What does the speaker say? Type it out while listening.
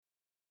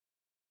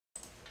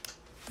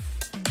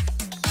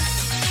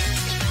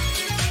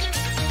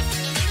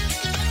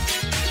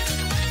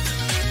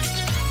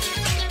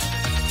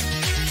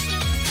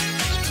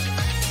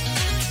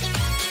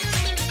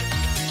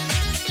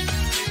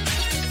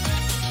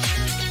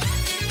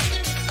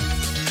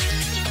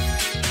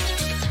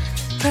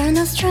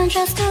no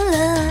strangers to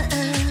love.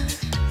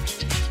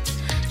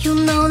 You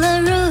know the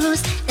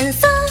rules, and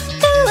so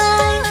do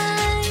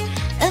I.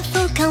 A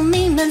full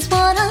commitment's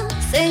what I'm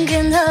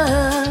thinking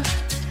of.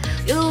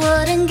 You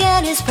wouldn't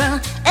get it from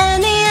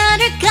any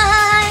other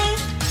guy.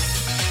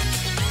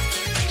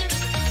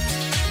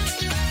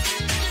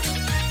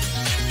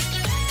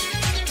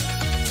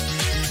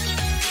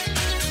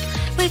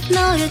 We've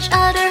known each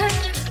other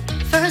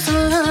for so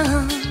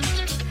long.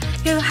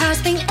 Your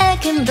heart's been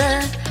aching,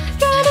 but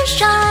you're too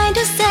shy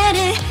to say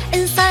it.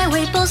 Inside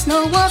we both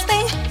know what's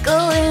been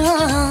going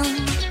on.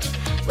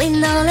 We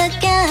know that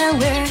again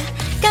we're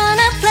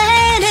gonna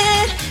play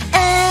it.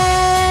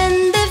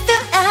 And if you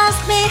ask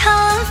me how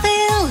I'm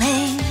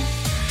feeling,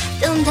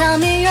 don't tell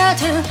me you're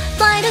too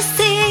blind to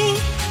see.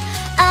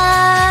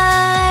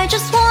 I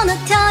just wanna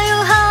tell you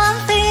how I'm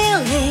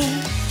feeling.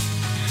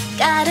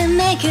 Gotta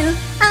make you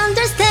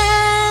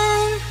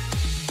understand.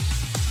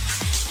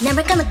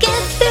 Never gonna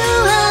give you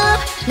up,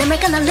 never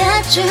gonna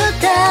let you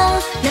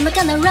down, never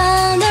gonna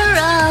run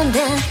around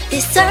and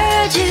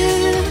desert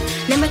you,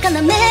 never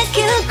gonna make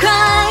you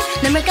cry,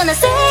 never gonna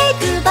say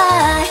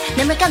goodbye,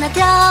 never gonna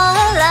tell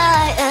a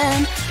lie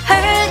and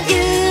hurt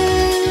you.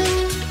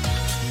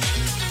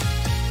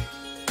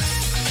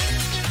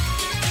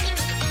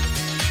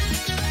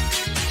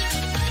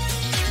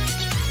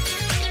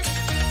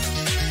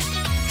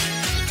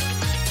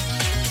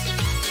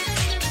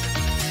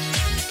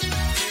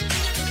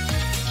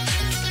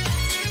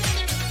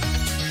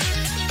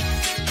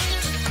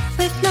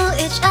 We've known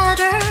each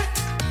other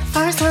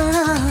for so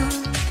long.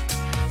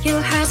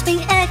 Your heart's been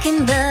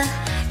aching, but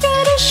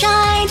you're too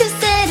shy to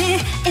say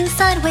it.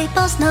 Inside we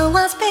both know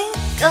what's been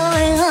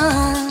going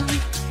on.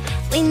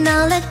 We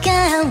know that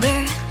again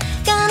we're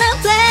gonna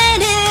play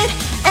it.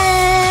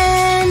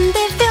 And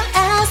if you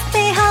ask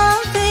me how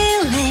I'm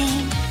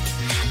feeling,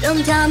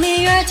 don't tell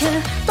me you're too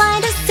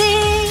blind to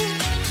see.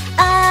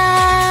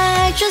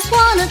 I just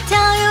wanna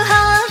tell you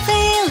how I'm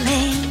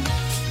feeling.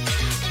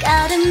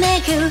 Gotta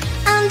make you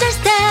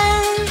understand.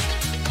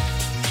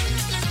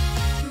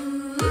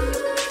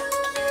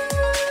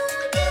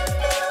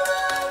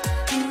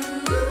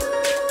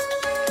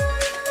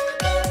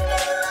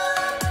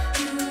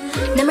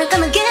 Never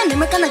gonna give,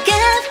 never gonna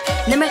give,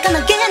 never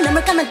gonna give,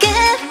 never gonna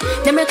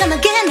give, never gonna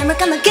give, never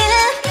gonna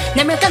give,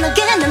 never gonna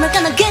give, never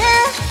gonna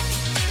give.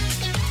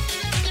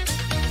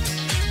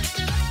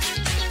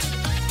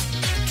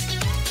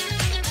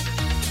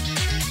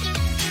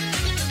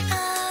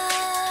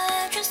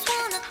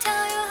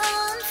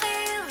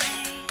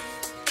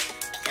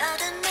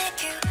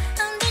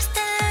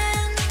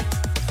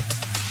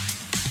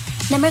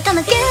 Never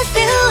gonna give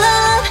you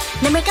up,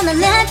 never gonna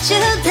let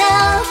you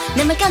down,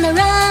 never gonna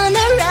run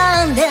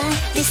around and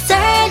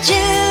desert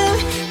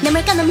you,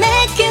 never gonna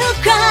make you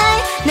cry,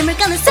 never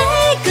gonna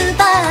say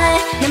goodbye,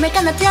 never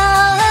gonna tell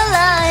a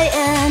lie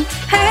and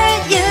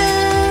hurt you.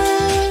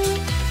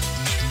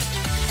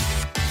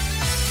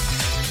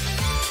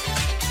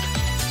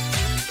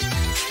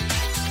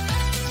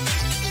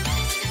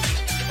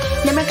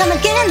 Never gonna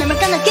give, never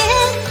gonna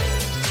give,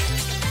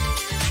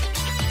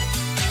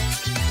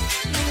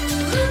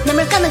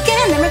 never gonna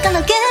give, never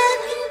gonna give.